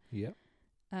yours. Yeah.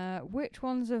 Which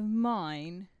ones of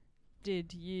mine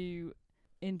did you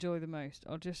enjoy the most?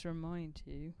 I'll just remind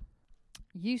you.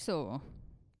 You saw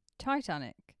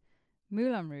Titanic,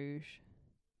 Moulin Rouge,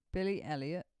 Billy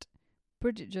Elliot,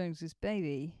 Bridget Jones's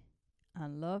Baby,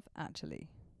 and Love Actually.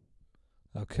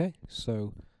 Okay,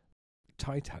 so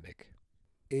Titanic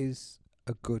is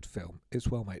a good film. It's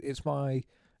well made.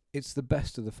 It's the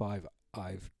best of the 5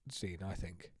 I've seen, I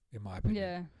think, in my opinion.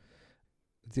 Yeah.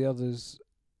 The others,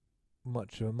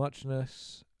 much of a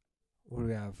muchness. What do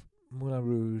we have? Moulin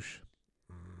Rouge,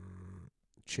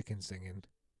 chicken singing,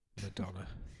 Madonna.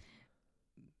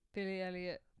 Billy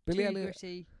Elliot, Billy too Elliot.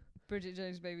 gritty. Bridget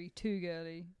Jones' Baby, too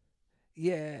girly.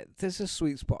 Yeah, there's a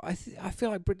sweet spot. I feel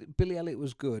like Billy Elliot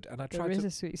was good, and There is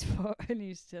a sweet spot, and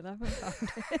you still haven't found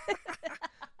it.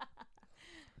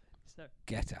 So.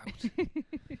 Get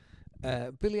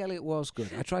out. Billy Elliot was good.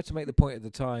 I tried to make the point at the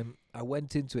time. I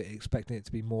went into it expecting it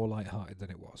to be more lighthearted than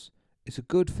it was. It's a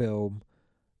good film.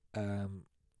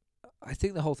 I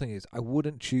think the whole thing is I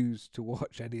wouldn't choose to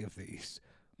watch any of these.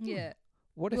 Yeah.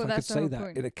 What if I could say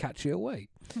that in a catchier way?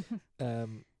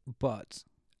 But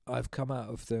I've come out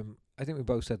of them. I think we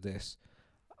both said this.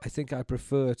 I think I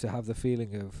prefer to have the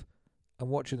feeling of I'm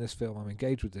watching this film, I'm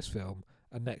engaged with this film,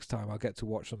 and next time I'll get to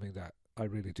watch something that I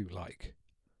really do like.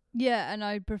 Yeah, and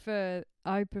I prefer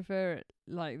it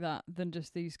like that than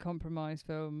just these compromise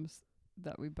films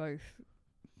that we both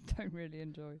don't really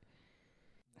enjoy.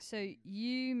 So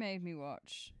you made me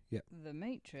watch The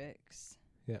Matrix,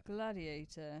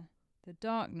 Gladiator, The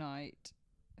Dark Knight,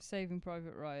 Saving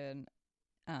Private Ryan,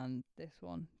 and this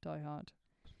one, Die Hard.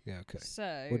 Yeah, okay.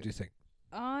 So What do you think?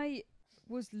 I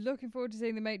was looking forward to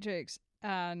seeing The Matrix,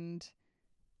 and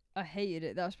I hated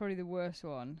it. That was probably the worst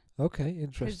one. Okay,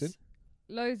 interesting. 'Cause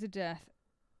loads of death,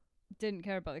 didn't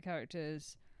care about the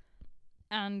characters,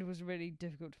 and was really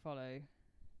difficult to follow.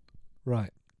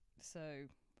 Right. So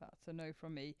that's a no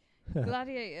from me.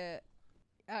 Gladiator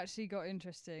actually got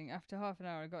interesting. After half an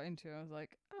hour I got into it, I was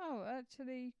like, oh,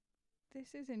 actually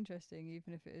this is interesting,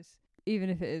 even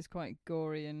if it is quite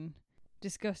gory and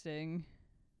disgusting.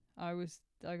 I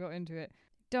got into it.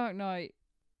 Dark Knight,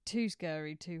 too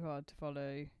scary, too hard to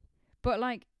follow. But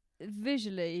like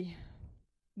visually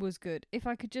was good. If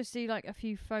I could just see like a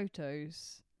few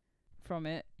photos from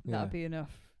it, that'd be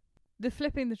enough. The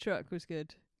flipping the truck was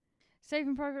good.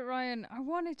 Saving Private Ryan, I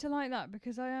wanted to like that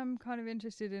because I am kind of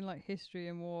interested in like history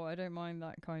and war. I don't mind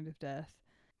that kind of death.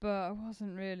 But I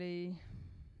wasn't really,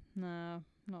 not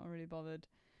really bothered.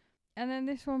 And then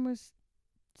this one was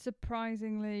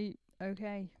surprisingly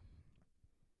okay.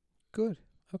 Good.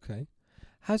 Okay.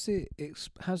 Has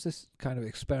this kind of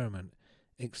experiment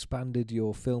expanded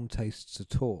your film tastes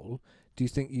at all? Do you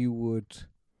think you would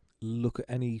look at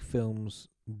any films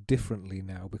differently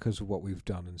now because of what we've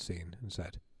done and seen and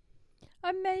said?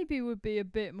 I maybe would be a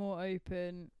bit more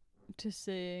open to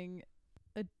seeing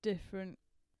a different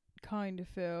kind of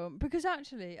film, because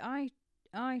actually I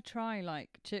try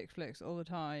like chick flicks all the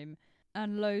time,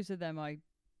 and loads of them I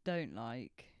don't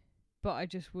like, but I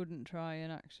just wouldn't try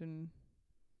an action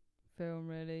film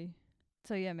really.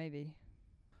 So yeah, maybe.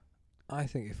 I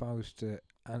think if I was to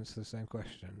answer the same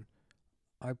question,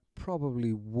 I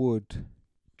probably would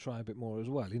try a bit more as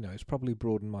well. You know, it's probably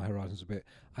broadened my horizons a bit.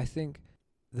 I think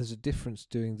there's a difference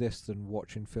doing this than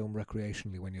watching film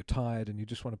recreationally when you're tired and you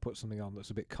just want to put something on that's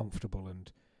a bit comfortable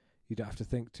and you don't have to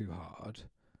think too hard.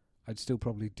 I'd still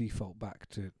probably default back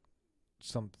to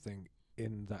something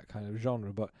in that kind of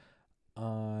genre, but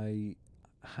I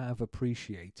have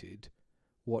appreciated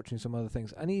watching some other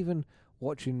things, and even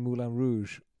watching Moulin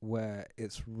Rouge, where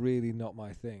it's really not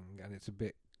my thing and it's a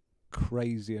bit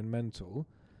crazy and mental.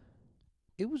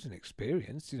 It was an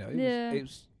experience, you know. It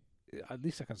was at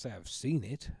least I can say I've seen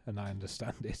it and I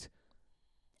understand it.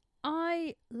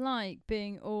 I like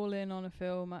being all in on a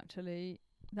film, actually.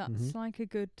 That's like a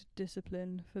good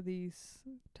discipline for these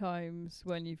times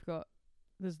when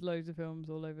there's loads of films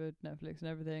all over Netflix and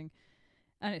everything.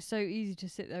 And it's so easy to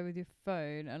sit there with your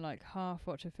phone and like half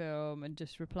watch a film and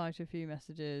just reply to a few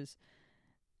messages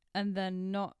and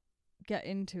then not get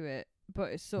into it,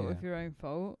 but it's sort of your own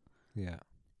fault. Yeah.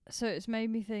 So it's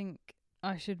made me think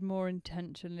I should more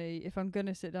intentionally, if I'm going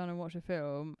to sit down and watch a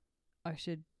film, I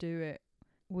should do it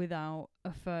without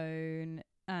a phone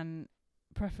and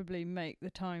preferably make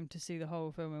the time to see the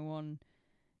whole film in one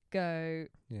go.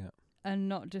 Yeah. And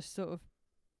not just sort of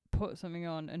put something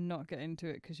on and not get into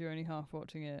it because you're only half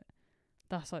watching it.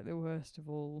 That's like the worst of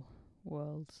all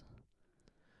worlds.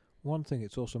 One thing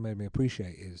it's also made me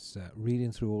appreciate is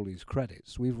reading through all these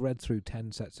credits. We've read through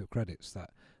 10 sets of credits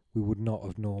that we would not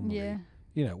have normally. Yeah.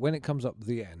 You know, when it comes up to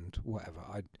the end, whatever,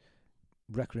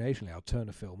 recreationally, I'll turn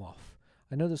a film off.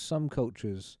 I know there's some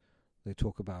cultures, they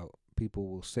talk about people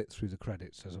will sit through the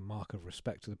credits as a mark of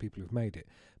respect to the people who've made it.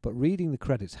 But reading the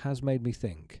credits has made me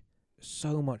think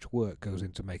so much work goes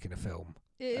into making a film.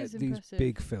 It is these impressive.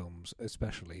 Big films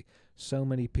especially, so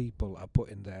many people are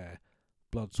putting their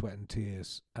blood, sweat and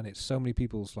tears, and it's so many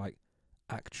people's like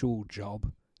actual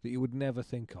job that you would never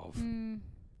think of. You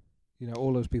know,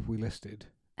 all those people we listed.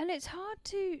 And it's hard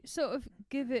to sort of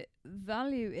give it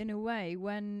value in a way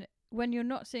when you're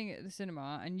not seeing it at the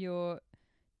cinema and you're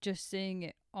just seeing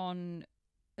it on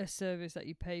a service that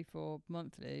you pay for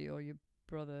monthly, or your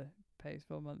brother pays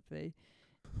for monthly.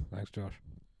 Thanks, Josh.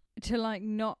 To like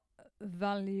not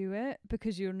value it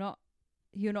because you're not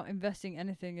investing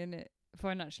anything in it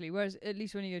financially. Whereas at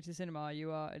least when you go to the cinema,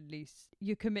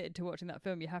 you're committed to watching that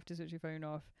film. You have to switch your phone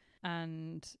off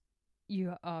and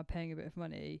you are paying a bit of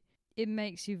money. It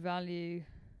makes you value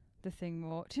the thing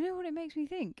more. Do you know what it makes me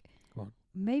think? Go on.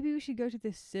 Maybe we should go to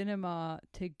the cinema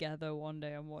together one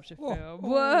day and watch a film. Oh.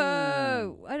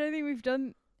 Whoa! I don't think we've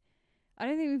done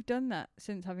that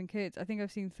since having kids. I think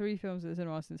I've seen 3 films at the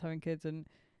cinema since having kids, and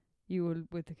you were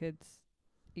with the kids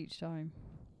each time.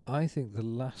 I think the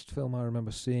last film I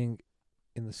remember seeing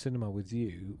in the cinema with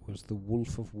you was The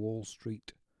Wolf of Wall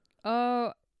Street.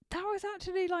 Oh, that was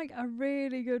actually like a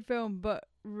really good film, but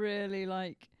really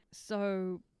like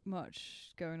so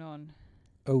much going on.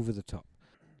 Over the top.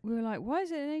 We were like, why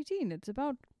is it an 18? It's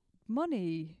about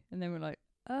money. And then we're like,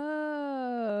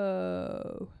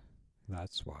 oh.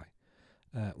 That's why.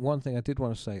 One thing I did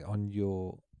want to say on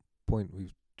your point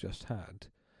we've just had,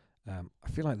 I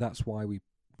feel like that's why we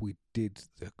we did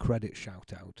the credit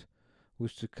shout out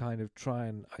was to kind of try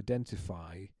and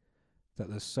identify that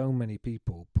there's so many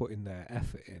people putting their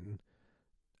effort in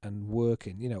and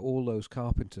working. You know, all those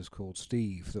carpenters called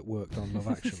Steve that worked on Love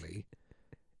Actually.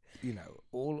 You know,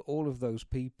 all of those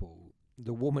people.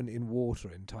 The woman in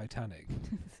water in Titanic,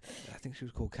 I think she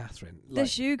was called Catherine. The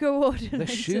shoe coordinator. The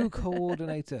shoe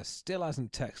coordinator still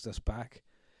hasn't texted us back.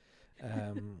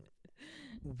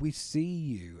 We see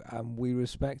you and we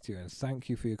respect you and thank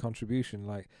you for your contribution.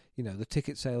 Like, you know, the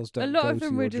ticket sales don't. A lot go of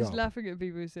them to were your just job. laughing at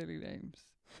people's silly names.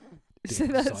 Dick So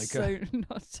that's psycho. so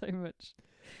not so much.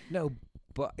 No,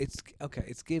 but it's okay.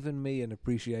 It's given me an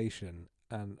appreciation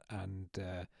and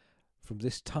from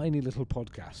this tiny little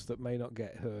podcast that may not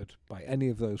get heard by any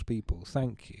of those people.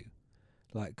 Thank you,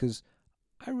 like, because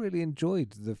I really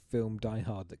enjoyed the film Die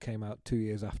Hard that came out 2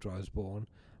 years after I was born.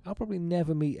 I'll probably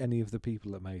never meet any of the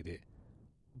people that made it,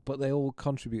 but they all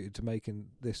contributed to making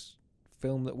this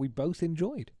film that we both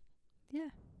enjoyed. Yeah.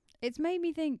 It's made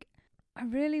me think, I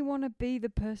really want to be the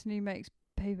person who makes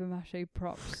paper mache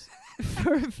props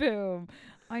for a film.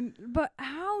 But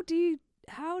how do you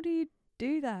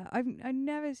do that? I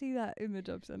never see that in the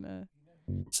job centre.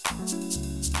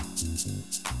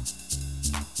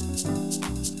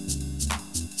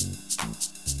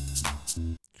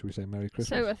 Should we say Merry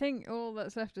Christmas? So I think all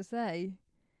that's left to say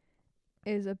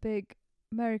is a big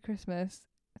Merry Christmas.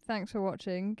 Thanks for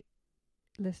watching,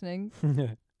 listening.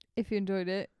 If you enjoyed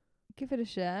it, give it a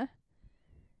share.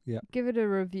 Yeah. Give it a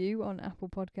review on Apple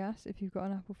Podcasts. If you've got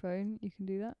an Apple phone, you can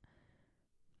do that.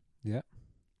 Yeah.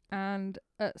 And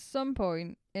at some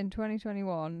point in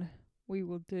 2021, we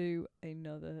will do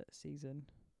another season.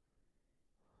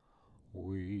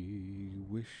 We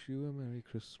wish you a Merry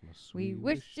Christmas. We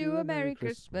wish you a Merry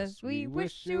Christmas. We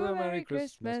wish you a Merry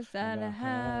Christmas and a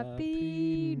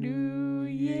Happy New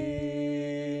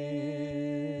Year.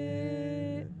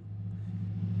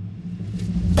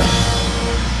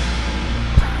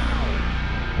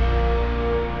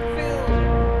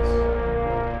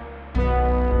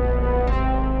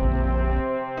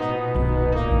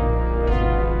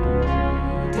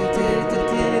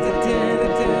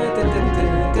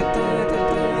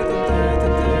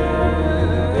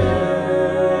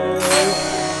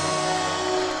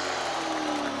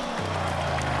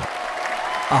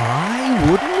 Ah.